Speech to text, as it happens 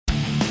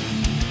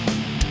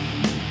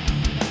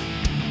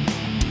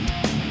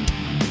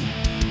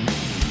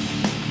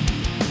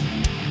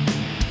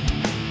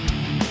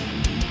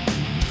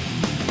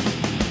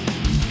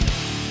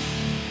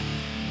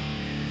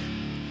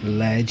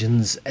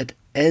legends, it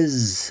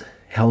is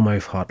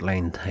Hellmouth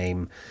Hotline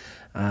time.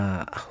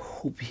 I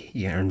hope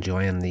you're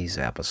enjoying these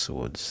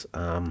episodes.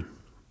 I'm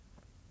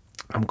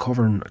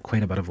covering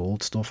quite a bit of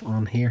old stuff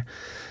on here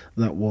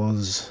that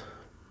was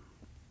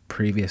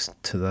previous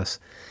to this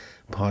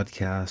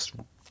podcast,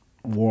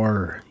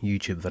 were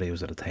YouTube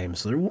videos at a time.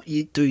 So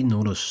you do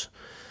notice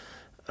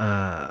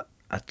a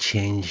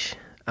change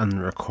in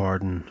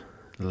recording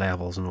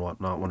levels and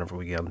whatnot whenever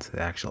we get into the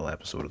actual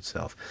episode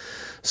itself.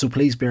 So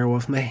please bear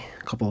with me.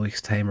 A couple of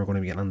weeks time we're going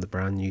to be getting into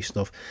brand new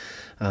stuff,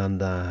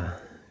 and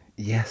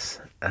yes,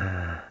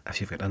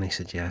 if you've got any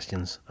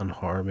suggestions on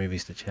horror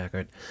movies to check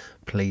out,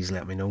 please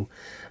let me know.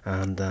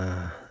 And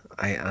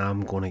I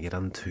am going to get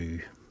into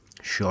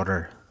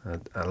Shudder.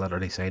 I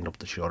literally signed up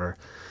to Shudder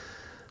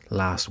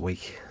last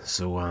week,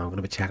 so I'm going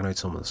to be checking out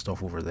some of the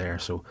stuff over there.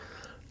 So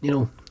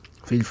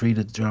feel free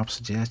to drop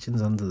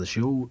suggestions onto the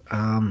show.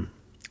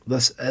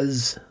 This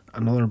is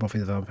another Buffy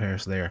the Vampire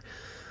Slayer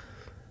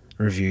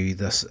review.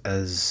 This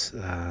is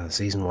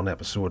season 1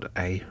 episode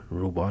I,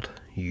 Robot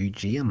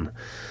Eugene.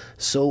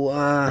 So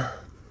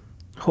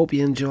hope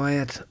you enjoy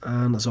it,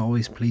 and as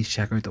always, please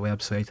check out the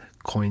website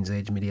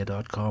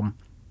coinsagemedia.com,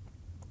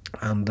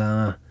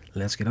 and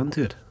let's get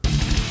into it.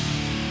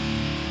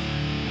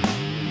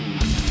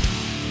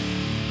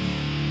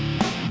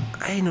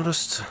 I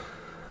noticed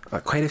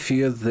quite a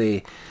few of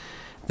the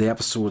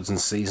episodes in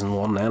season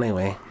 1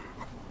 anyway.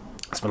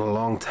 It's been a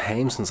long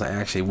time since I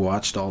actually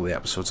watched all the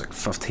episodes, like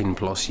 15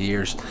 plus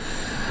years.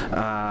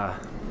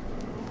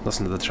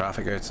 Listen to the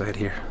traffic outside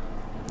here.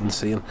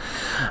 Insane.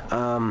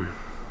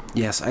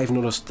 Yes, I've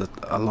noticed that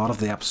a lot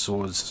of the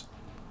episodes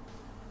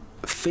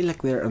feel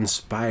like they're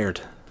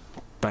inspired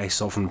by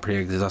something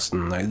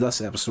pre-existing. Now,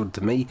 this episode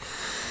to me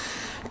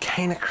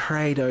kind of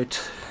cried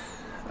out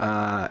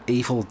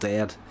Evil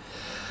Dead.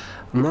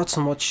 Not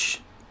so much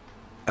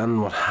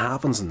in what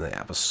happens in the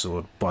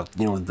episode, but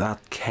that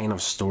kind of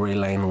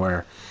storyline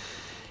where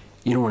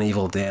in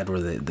Evil Dead,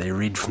 where they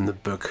read from the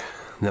book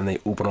and then they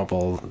open up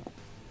all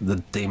the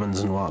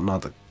demons and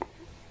whatnot that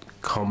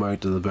come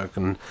out of the book,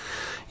 and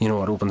it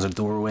opens a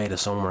doorway to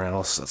somewhere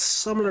else. It's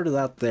similar to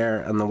that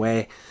there in the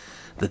way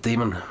the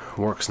demon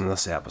works in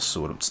this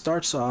episode. It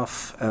starts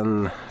off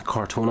in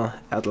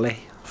Cortona,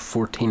 Italy,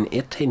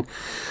 1418.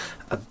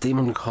 A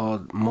demon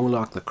called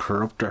Moloch the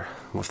Corruptor,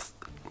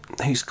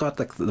 who's got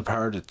the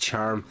power to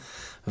charm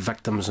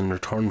victims in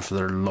return for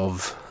their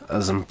love,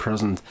 is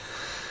imprisoned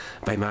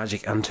by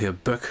magic into a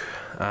book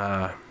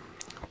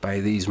by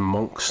these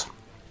monks,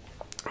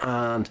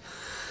 and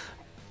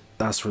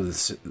that's where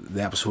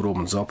the episode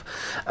opens up.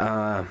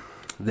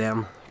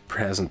 Then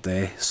present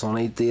day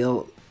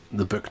Sunnydale,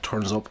 the book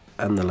turns up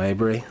in the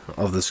library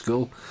of the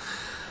school,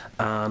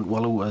 and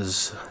Willow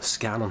is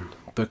scanning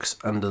books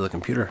into the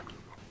computer,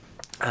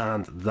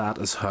 and that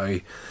is how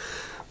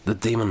the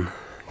demon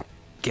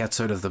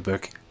gets out of the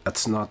book.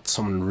 It's not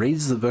someone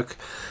reads the book,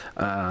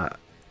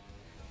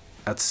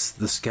 it's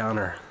the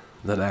scanner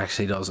that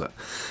actually does it.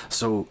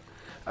 So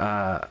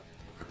the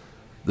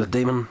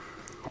demon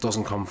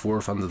doesn't come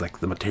forth into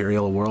the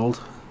material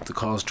world to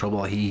cause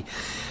trouble. He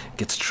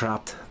gets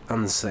trapped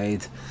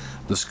inside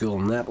the school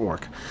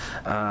network.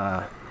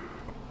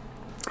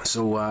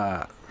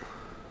 So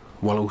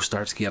Willow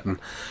starts getting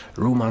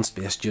romanced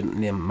by a student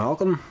named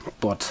Malcolm,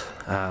 but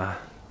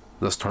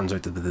this turns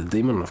out to be the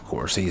demon, of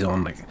course. He's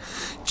on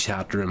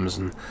chat rooms,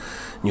 and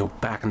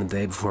back in the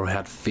day before we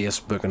had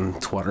Facebook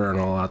and Twitter and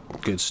all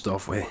that good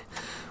stuff, we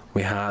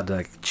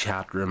had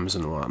chat rooms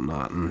and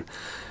whatnot, and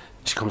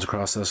she comes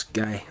across this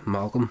guy,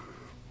 Malcolm,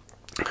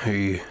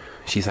 who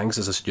she thinks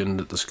is a student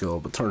at the school,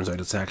 but turns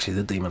out it's actually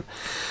the demon.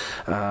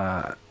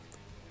 At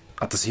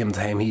the same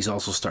time, he's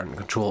also starting to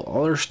control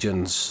other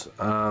students.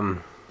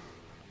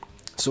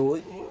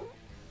 So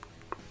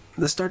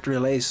they start to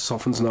realise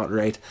something's not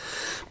right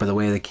by the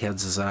way the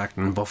kids is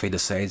acting. Buffy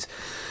decides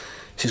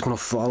she's going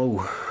to follow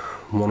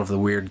one of the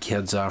weird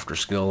kids after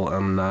school,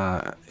 and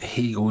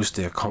he goes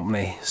to a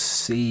company,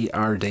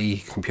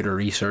 CRD Computer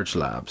Research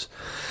Labs.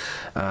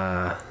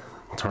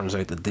 Turns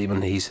out the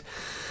demon, he's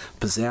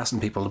possessing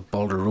people to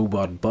build a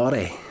robot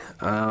body.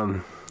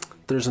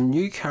 There's a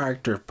new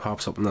character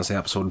pops up in this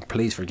episode.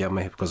 Please forgive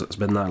me, because it's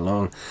been that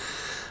long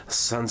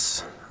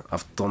since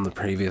I've done the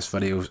previous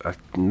videos.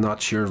 I'm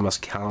not sure if Miss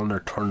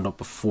Calendar turned up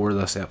before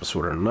this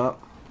episode or not.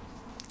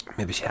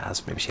 Maybe she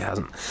has, maybe she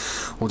hasn't.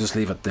 We'll just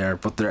leave it there.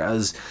 But there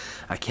is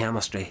a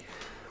chemistry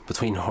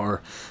between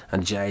her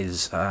and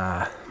Giles.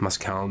 Miss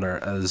Calendar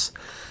is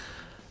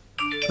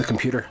the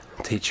computer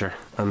teacher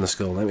in the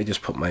school. Let me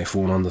just put my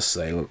phone on the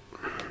silent.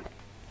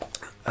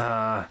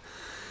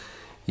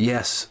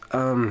 Yes.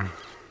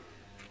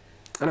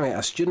 Anyway,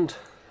 a student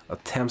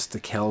attempts to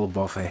kill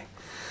Buffy,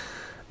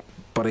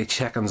 but he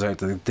chickens out.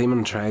 The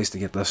demon tries to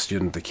get this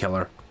student to kill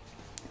her,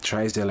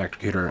 tries to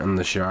electrocute her in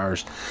the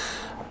showers.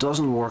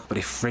 Doesn't work, but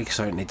he freaks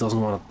out and he doesn't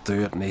want to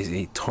do it, and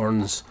he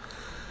turns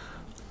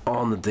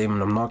on the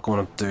demon. I'm not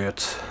going to do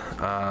it.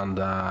 And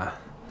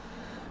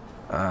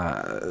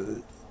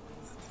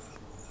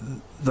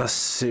this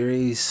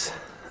series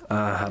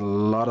had a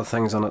lot of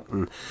things on it,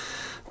 and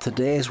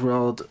today's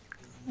world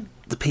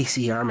the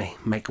PC army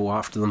might go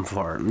after them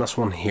for. And this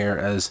one here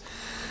is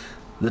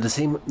the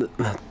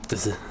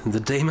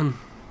demon.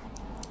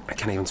 I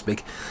can't even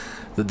speak.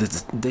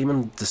 The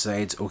demon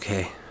decides,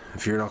 okay,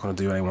 if you're not going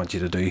to do what I want you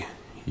to do,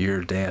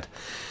 you're dead.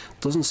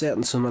 Doesn't say it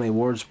in so many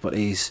words, but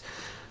he's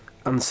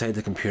inside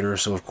the computer,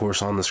 so of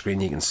course on the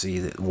screen you can see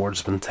that the words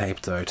have been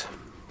typed out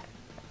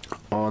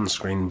on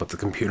screen, but the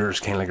computer is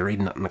kind of like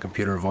reading it in a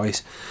computer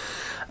voice,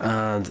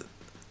 and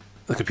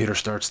the computer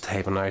starts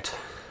typing out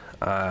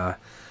a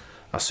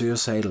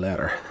suicide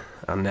letter,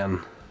 and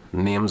then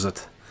names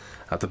it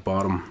at the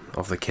bottom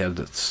of the kid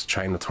that's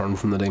trying to turn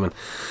from the demon.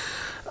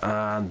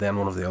 And then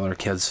one of the other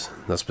kids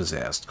that's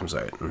possessed comes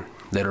out, and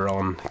later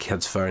on the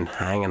kid's found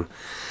hanging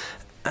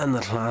in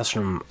the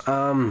classroom.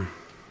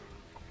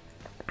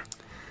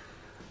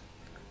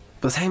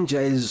 By the time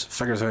Giles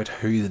figures out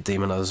who the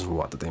demon is and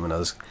what the demon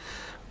is,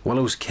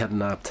 Willow's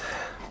kidnapped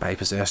by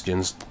possessed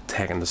students,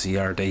 taken to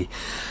CRD.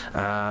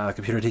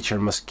 Computer teacher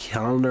Miss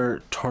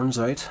Calendar turns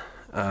out,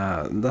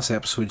 in this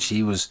episode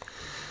she was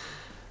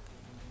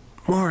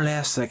more or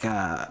less like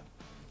a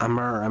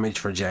mirror image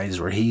for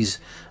Giles, where he's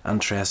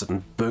interested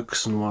in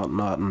books and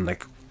whatnot and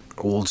like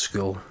old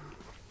school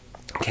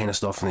kind of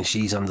stuff, and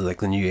she's into like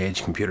the new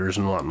age computers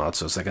and whatnot.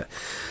 So it's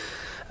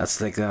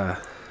like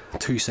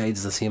two sides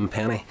of the same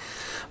penny,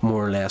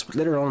 more or less. But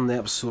later on in the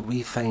episode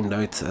we find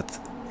out that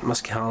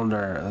Miss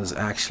Calendar is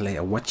actually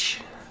a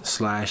witch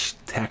slash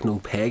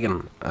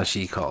techno-pagan, as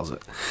she calls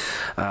it,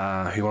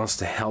 who wants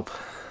to help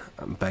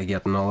by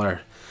getting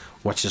other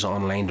witches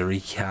online to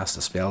recast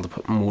a spell to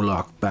put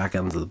Moloch back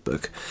into the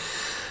book.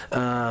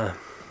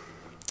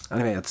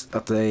 Anyway, it's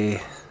at the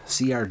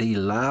CRD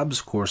labs.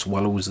 Of course,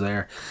 Willow's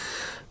there.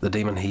 The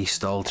demon, he's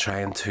still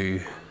trying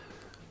to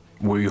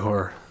woo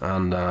her,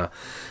 and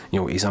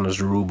he's on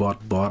his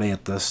robot body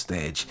at this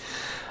stage.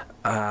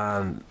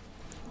 And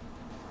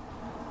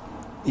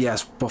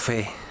yes,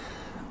 Buffy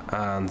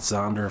and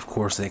Xander, of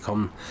course, they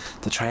come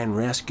to try and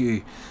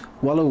rescue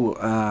Willow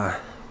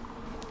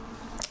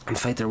and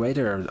fight their way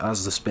there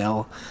as the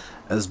spell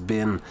is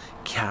being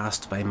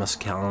cast by Miss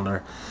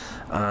Calendar.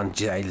 And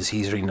Giles,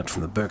 he's reading it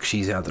from the book,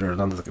 she's entered it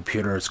onto the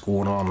computer, it's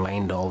going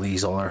online to all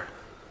these other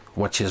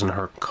witches in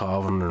her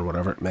coven or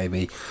whatever it may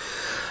be.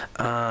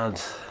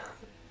 And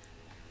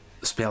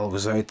the spell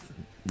goes out,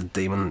 the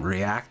demon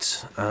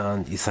reacts,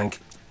 and you think,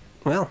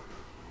 well,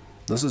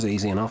 this is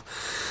easy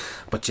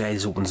enough. But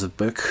Giles opens the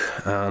book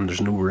and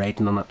there's no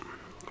writing on it.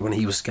 When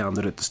he was scanned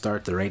out at the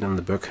start, the writing in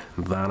the book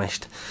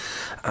vanished,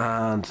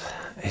 and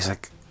he's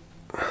like,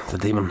 the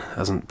demon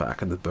isn't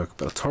back in the book.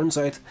 But it turns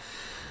out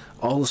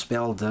all the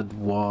spell did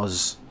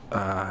was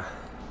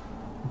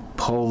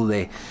pull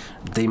the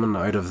demon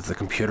out of the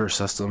computer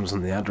systems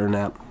and the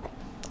internet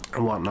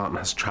and whatnot, and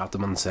has trapped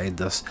him inside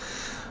this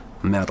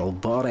metal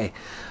body.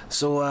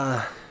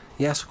 So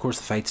yes, of course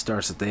the fight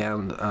starts at the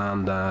end,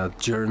 and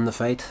during the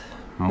fight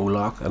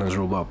Moloch in his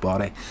robot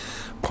body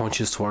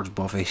punches towards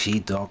Buffy, she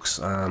ducks,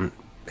 and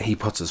he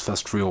puts his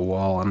fist through a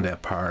wall into a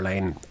power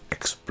line,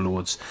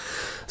 explodes.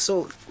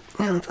 So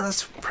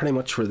that's pretty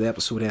much where the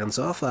episode ends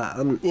off at.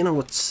 And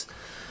it's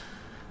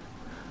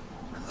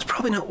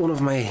probably not one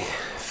of my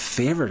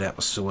favourite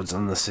episodes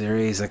in the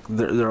series. Like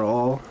they're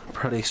all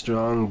pretty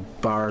strong,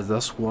 bar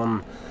this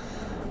one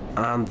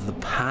and the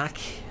pack.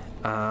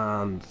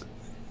 And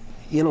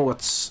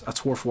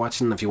it's worth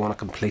watching if you want to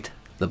complete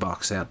the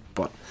box set.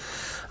 But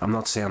I'm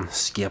not saying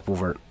skip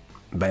over it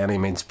by any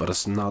means, but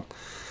it's not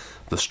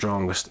the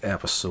strongest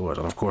episode.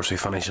 And of course we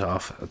finish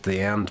off at the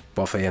end.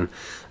 Buffy and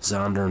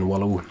Xander and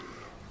Willow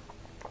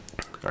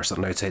are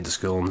sitting outside the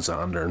school, and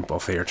Xander and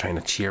Buffy are trying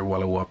to cheer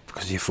Willow up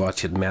because you thought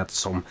she'd met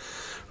some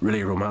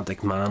really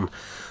romantic man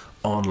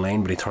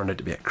online, but he turned out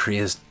to be a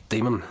crazed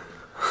demon.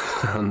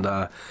 And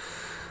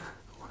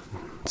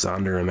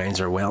Xander reminds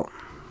her, well,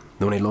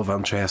 the only love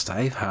interest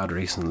I've had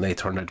recently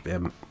turned out to be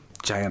a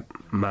giant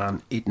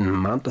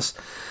man-eating mantis.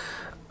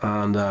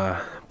 And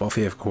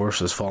Buffy, of course,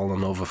 has fallen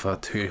in love with a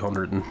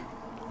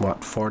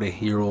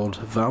 240-year-old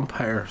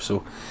vampire.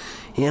 So,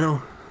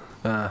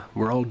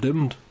 we're all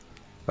doomed,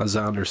 as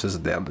Xander says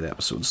at the end of the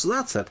episode. So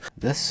that's it.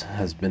 This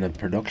has been a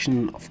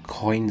production of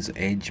Coins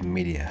Edge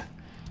Media.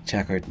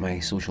 Check out my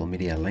social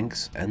media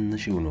links in the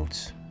show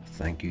notes.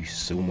 Thank you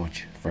so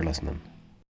much for listening.